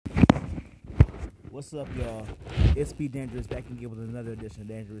What's up, y'all? It's Be Dangerous back again with another edition of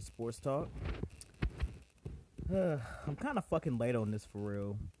Dangerous Sports Talk. I'm kind of fucking late on this for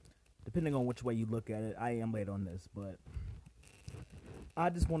real. Depending on which way you look at it, I am late on this, but I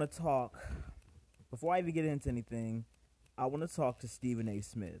just want to talk. Before I even get into anything, I want to talk to Stephen A.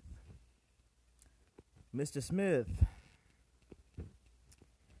 Smith. Mr. Smith,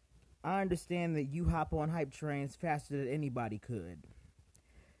 I understand that you hop on hype trains faster than anybody could.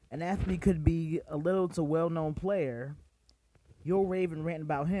 An athlete could be a little to well-known player, you'll rave and rant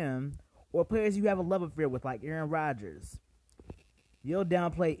about him, or players you have a love affair with like Aaron Rodgers. You'll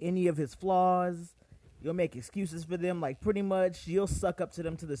downplay any of his flaws, you'll make excuses for them, like pretty much you'll suck up to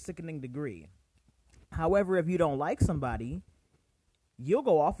them to the sickening degree. However, if you don't like somebody, you'll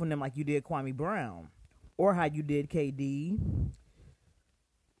go off on them like you did Kwame Brown, or how you did KD,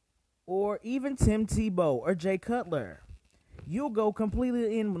 or even Tim Tebow or Jay Cutler. You'll go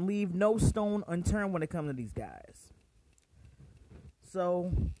completely in and leave no stone unturned when it comes to these guys.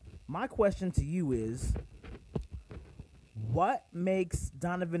 So, my question to you is, what makes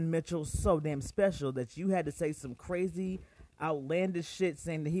Donovan Mitchell so damn special that you had to say some crazy, outlandish shit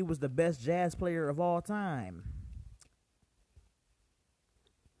saying that he was the best jazz player of all time?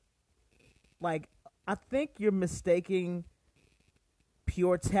 Like, I think you're mistaking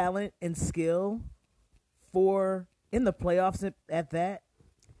pure talent and skill for in the playoffs at that.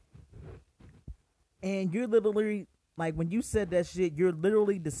 And you're literally, like, when you said that shit, you're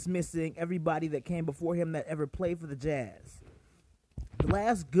literally dismissing everybody that came before him that ever played for the Jazz. The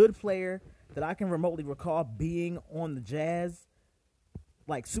last good player that I can remotely recall being on the Jazz,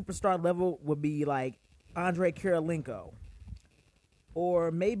 like superstar level, would be like Andre Kirilenko. Or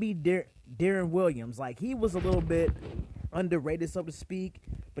maybe Darren Williams. Like, he was a little bit underrated, so to speak,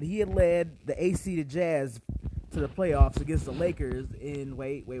 but he had led the AC to Jazz to the playoffs against the Lakers in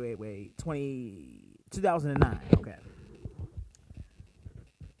 2009. Okay.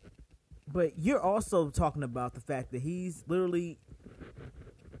 But you're also talking about the fact that he's literally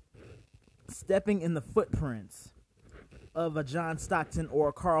stepping in the footprints of a John Stockton or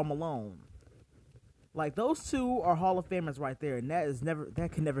a Karl Malone. Like, those two are Hall of Famers right there, and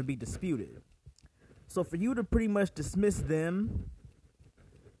that can never be disputed. So for you to pretty much dismiss them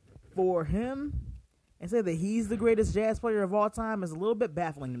for him and say that he's the greatest jazz player of all time is a little bit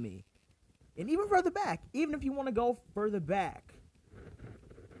baffling to me. And even further back, even if you want to go further back,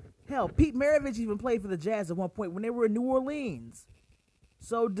 hell, Pete Maravich even played for the Jazz at one point when they were in New Orleans.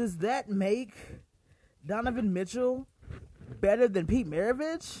 So does that make Donovan Mitchell better than Pete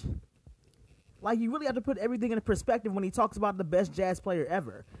Maravich? Like, you really have to put everything into perspective when he talks about the best jazz player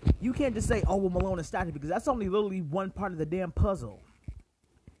ever. You can't just say, oh, well, Malone and Stockton, because that's only literally one part of the damn puzzle.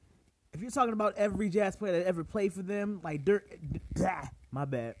 If you're talking about every jazz player that ever played for them, like,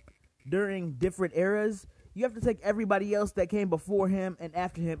 during different eras, you have to take everybody else that came before him and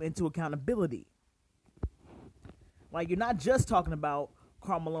after him into accountability. Like, you're not just talking about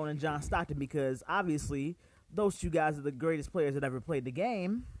Karl Malone and John Stockton, because obviously those two guys are the greatest players that ever played the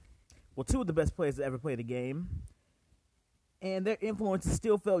game. Well, two of the best players that ever played the game. And their influence is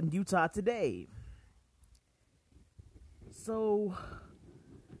still felt in Utah today. So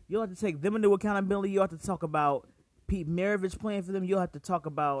you'll have to take them into accountability. You'll have to talk about Pete Maravich playing for them. You'll have to talk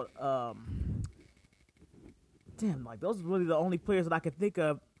about, those are really the only players that I could think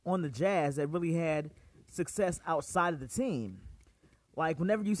of on the Jazz that really had success outside of the team. Like,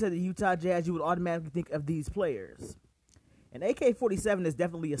 whenever you said the Utah Jazz, you would automatically think of these players. And AK-47 is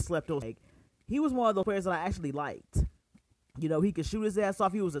definitely a slept-on. Like, he was one of those players that I actually liked. You know, he could shoot his ass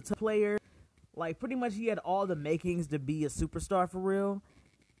off. He was a tough player. Like, pretty much he had all the makings to be a superstar for real.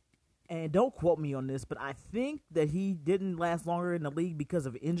 And don't quote me on this, but I think that he didn't last longer in the league because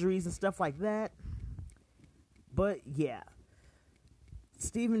of injuries and stuff like that. But, yeah.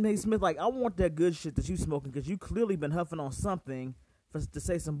 Stephen A. Smith, like, I want that good shit that you smoking, because you clearly been huffing on something to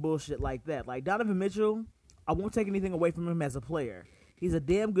say some bullshit like that. Like, Donovan Mitchell, I won't take anything away from him as a player. He's a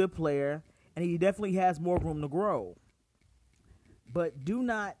damn good player, and he definitely has more room to grow. But do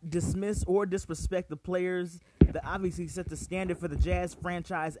not dismiss or disrespect the players that obviously set the standard for the Jazz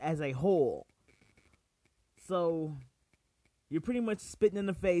franchise as a whole. So, you're pretty much spitting in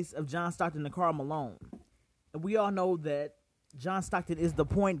the face of John Stockton and Karl Malone. And we all know that John Stockton is the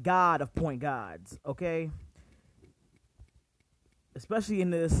point god of point gods, okay? Especially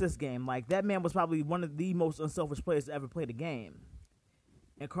in the assist game. Like, that man was probably one of the most unselfish players to ever play the game.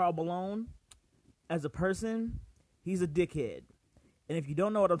 And Karl Malone, as a person, he's a dickhead. And if you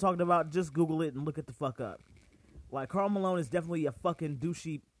don't know what I'm talking about, just Google it and look it the fuck up. Like, Karl Malone is definitely a fucking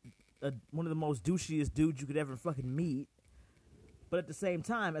douchey, one of the most douchiest dudes you could ever fucking meet. But at the same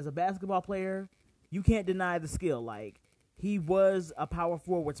time, as a basketball player, you can't deny the skill. Like, he was a power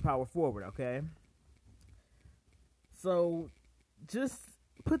forward, okay? So, just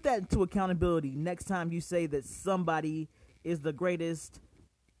put that into accountability next time you say that somebody is the greatest,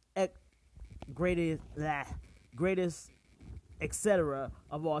 etc.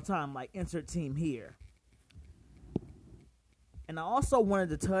 of all time. Like, insert team here. And I also wanted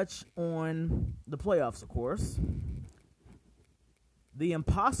to touch on the playoffs, of course. The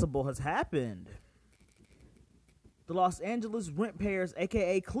impossible has happened. The Los Angeles Rent Payers,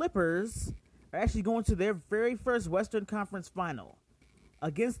 a.k.a. Clippers, are actually going to their very first Western Conference final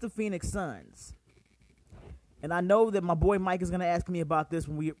against the Phoenix Suns. And I know that my boy Mike is going to ask me about this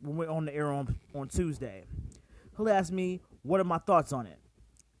when we're on the air on Tuesday. He'll ask me, what are my thoughts on it?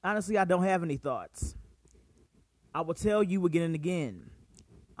 Honestly, I don't have any thoughts. I will tell you again and again.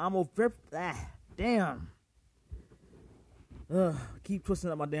 Damn. Keep twisting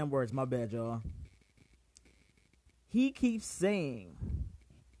up my damn words. My bad, y'all. People keep saying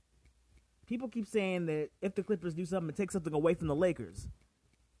that if the Clippers do something, it takes something away from the Lakers.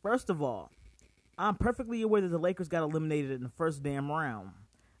 First of all, I'm perfectly aware that the Lakers got eliminated in the first damn round.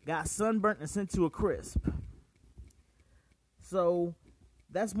 Got sunburnt and sent to a crisp. So,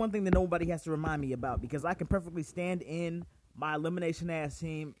 that's one thing that nobody has to remind me about, because I can perfectly stand in my elimination-ass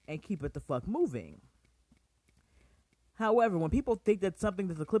team and keep it the fuck moving. However, when people think that something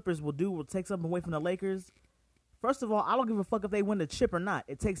that the Clippers will do will take something away from the Lakers, first of all, I don't give a fuck if they win the chip or not.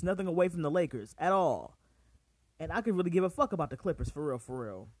 It takes nothing away from the Lakers at all. And I could really give a fuck about the Clippers, for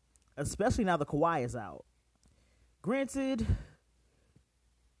real. Especially now that Kawhi is out. Granted,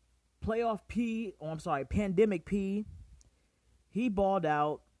 Pandemic P, he balled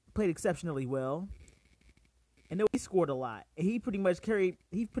out, played exceptionally well, and then he scored a lot. And he pretty much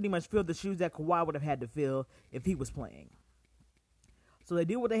filled the shoes that Kawhi would have had to fill if he was playing. So they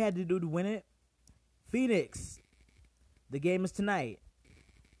did what they had to do to win it. Phoenix, the game is tonight.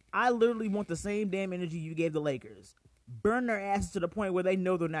 I literally want the same damn energy you gave the Lakers. Burn their asses to the point where they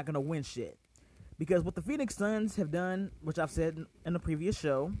know they're not going to win shit. Because what the Phoenix Suns have done, which I've said in the previous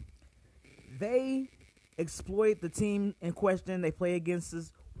show, they exploit the team in question they play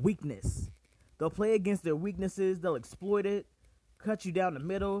against's weakness. They'll play against their weaknesses, they'll exploit it, cut you down the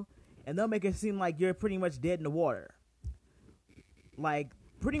middle, and they'll make it seem like you're pretty much dead in the water. Like,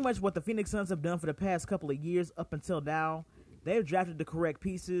 pretty much what the Phoenix Suns have done for the past couple of years up until now, they've drafted the correct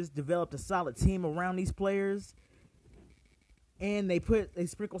pieces, developed a solid team around these players, and they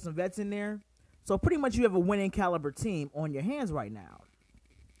sprinkle some vets in there. So pretty much you have a winning caliber team on your hands right now.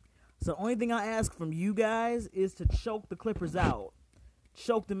 So the only thing I ask from you guys is to choke the Clippers out.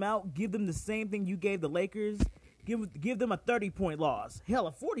 Choke them out. Give them the same thing you gave the Lakers. Give them a 30-point loss. Hell,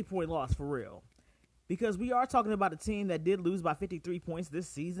 a 40-point loss for real. Because we are talking about a team that did lose by 53 points this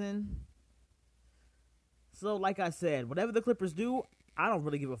season. So like I said, whatever the Clippers do, I don't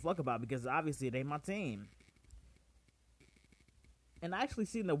really give a fuck about, because obviously it ain't my team. And I actually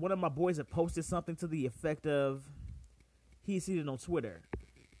seen that one of my boys had posted something to the effect of, he seen it on Twitter.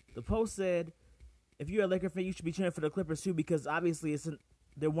 The post said, if you're a Laker fan, you should be cheering for the Clippers too, because obviously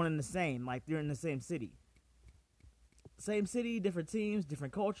they're one and the same. Like, they're in the same city. Same city, different teams,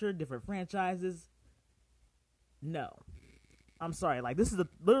 different culture, different franchises. No. I'm sorry. Like, this is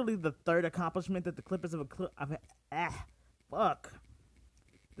literally the third accomplishment that the Clippers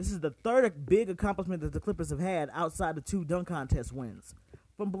This is the third big accomplishment that the Clippers have had outside the 2 dunk contest wins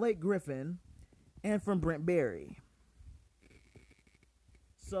from Blake Griffin and from Brent Barry.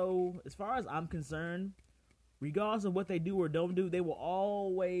 So, as far as I'm concerned, regardless of what they do or don't do, they will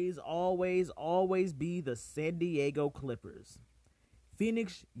always be the San Diego Clippers.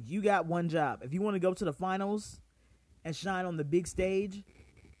 Phoenix, you got one job. If you want to go to the finals and shine on the big stage,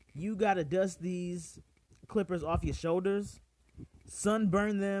 you got to dust these Clippers off your shoulders,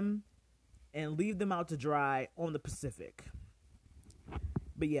 sunburn them, and leave them out to dry on the Pacific.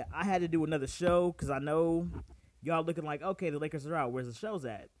 But yeah, I had to do another show because I know y'all looking like, okay, the Lakers are out. Where's the shows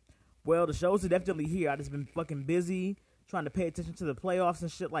at? Well, the shows are definitely here. I just been fucking busy trying to pay attention to the playoffs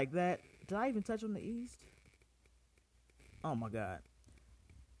and shit like that. Did I even touch on the East? Oh my God.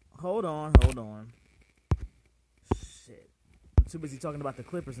 Hold on. Shit. I'm too busy talking about the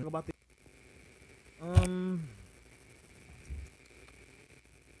Clippers and about the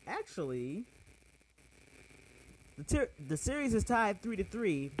actually, the series is tied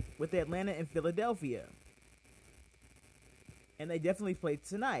 3-3 with Atlanta and Philadelphia. And they definitely play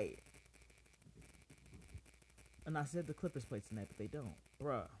tonight. And I said the Clippers play tonight, but they don't.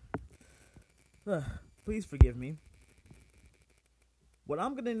 Bruh. Please forgive me. What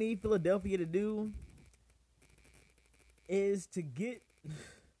I'm going to need Philadelphia to do is to get...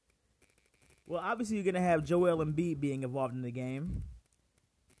 Well, obviously you're gonna have Joel Embiid being involved in the game,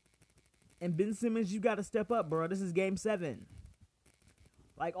 and Ben Simmons, you got to step up, bro. This is Game 7.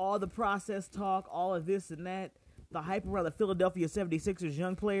 Like all the process talk, all of this and that, the hype around the Philadelphia 76ers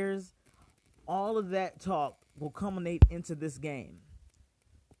young players, all of that talk will culminate into this game.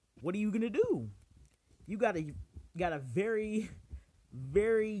 What are you gonna do? You got a very,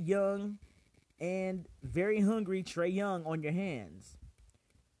 very young and very hungry Trae Young on your hands.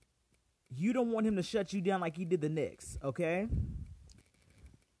 You don't want him to shut you down like he did the Knicks, okay?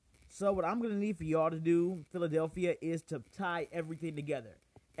 So what I'm going to need for y'all to do, Philadelphia, is to tie everything together.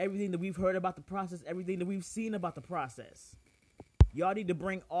 Everything that we've heard about the process, everything that we've seen about the process. Y'all need to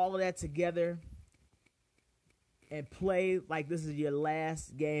bring all of that together and play like this is your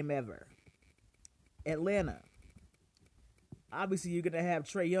last game ever. Atlanta. Obviously, you're going to have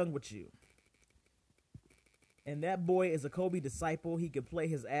Trae Young with you. And that boy is a Kobe disciple. He can play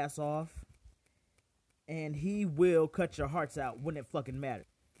his ass off. And he will cut your hearts out when it fucking matters.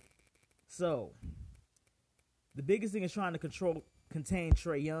 So, the biggest thing is trying to contain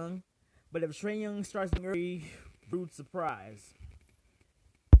Trae Young. But if Trae Young starts being a rude surprise.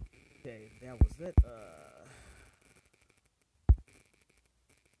 Okay, that was it.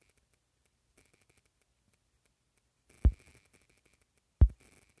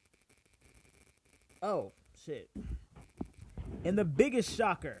 Oh, shit. And the biggest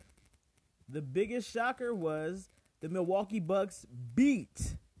shocker was the Milwaukee Bucks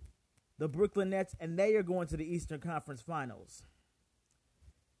beat the Brooklyn Nets, and they are going to the Eastern Conference Finals.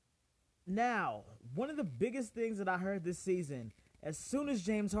 Now, one of the biggest things that I heard this season, as soon as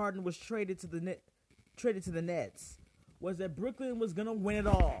James Harden was traded to the Nets, was that Brooklyn was going to win it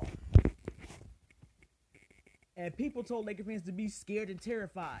all. And people told Laker fans to be scared and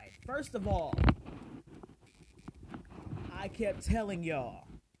terrified. First of all, I kept telling y'all,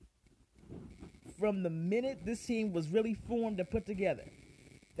 from the minute this team was really formed and put together,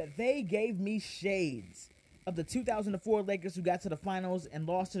 that they gave me shades of the 2004 Lakers who got to the finals and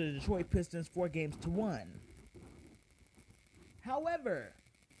lost to the Detroit Pistons 4-1. However,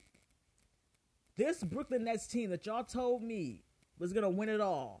 this Brooklyn Nets team that y'all told me was going to win it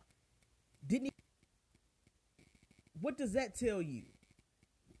all, didn't. What does that tell you?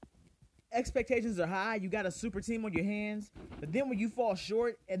 Expectations are high. You got a super team on your hands. But then when you fall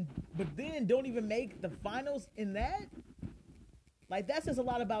short but then don't even make the finals in that, like, that says a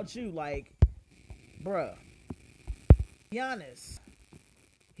lot about you. Like, bruh. Giannis,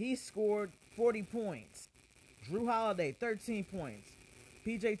 he scored 40 points. Drew Holiday, 13 points.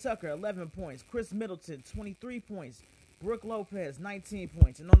 PJ Tucker, 11 points. Chris Middleton, 23 points. Brook Lopez, 19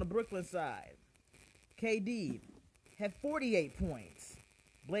 points. And on the Brooklyn side, KD had 48 points.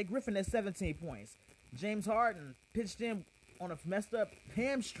 Blake Griffin had 17 points. James Harden pitched in on a messed up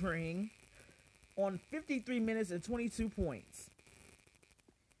hamstring on 53 minutes and 22 points.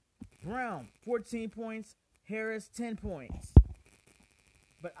 Brown, 14 points. Harris, 10 points.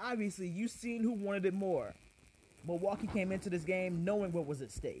 But obviously, you've seen who wanted it more. Milwaukee came into this game knowing what was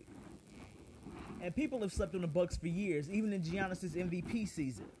at stake. And people have slept on the Bucks for years, even in Giannis' MVP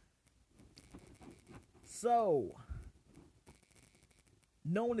season. So,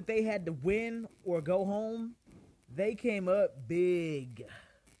 knowing that they had to win or go home, they came up big.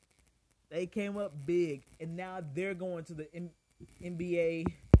 And now they're going to the NBA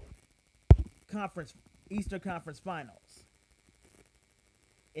Eastern Conference Finals.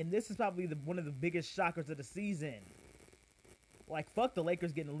 And this is probably one of the biggest shockers of the season. Like, fuck the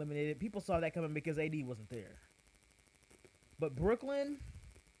Lakers getting eliminated. People saw that coming because AD wasn't there. But Brooklyn,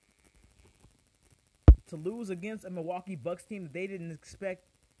 to lose against a Milwaukee Bucks team that they didn't expect,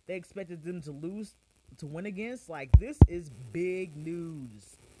 they expected them to lose, to win against, like, this is big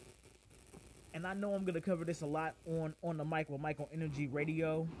news. And I know I'm going to cover this a lot on the mic with Mike on Energy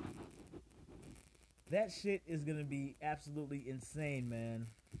Radio. That shit is going to be absolutely insane, man.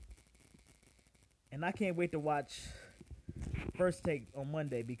 And I can't wait to watch First Take on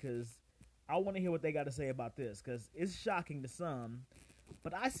Monday because I want to hear what they got to say about this because it's shocking to some.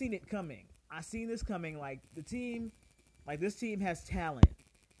 But I seen it coming. I seen this coming. Like, this team has talent.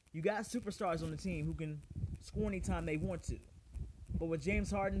 You got superstars on the team who can score anytime they want to. But with James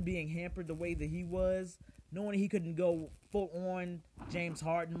Harden being hampered the way that he was, knowing he couldn't go full-on James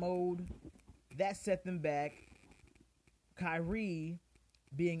Harden mode, that set them back. Kyrie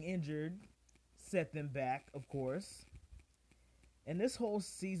being injured set them back, of course. And this whole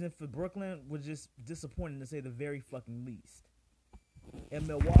season for Brooklyn was just disappointing, to say the very fucking least. In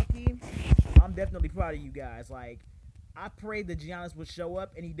Milwaukee, I'm definitely proud of you guys. Like, I prayed that Giannis would show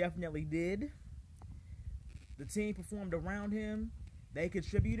up, and he definitely did. The team performed around him. They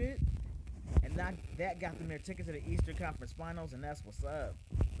contributed. And that got them their ticket to the Eastern Conference Finals, and that's what's up.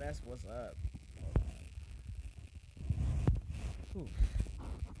 That's what's up. Whew.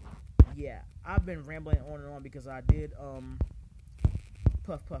 Yeah, I've been rambling on and on because I did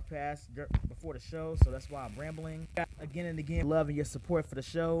puff pass before the show, so that's why I'm rambling again and again. Love and your support for the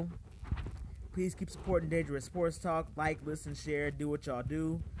show. Please keep supporting Dangerous Sports Talk. Like, listen, share, do what y'all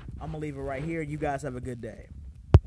do. I'm gonna leave it right here. You guys have a good day.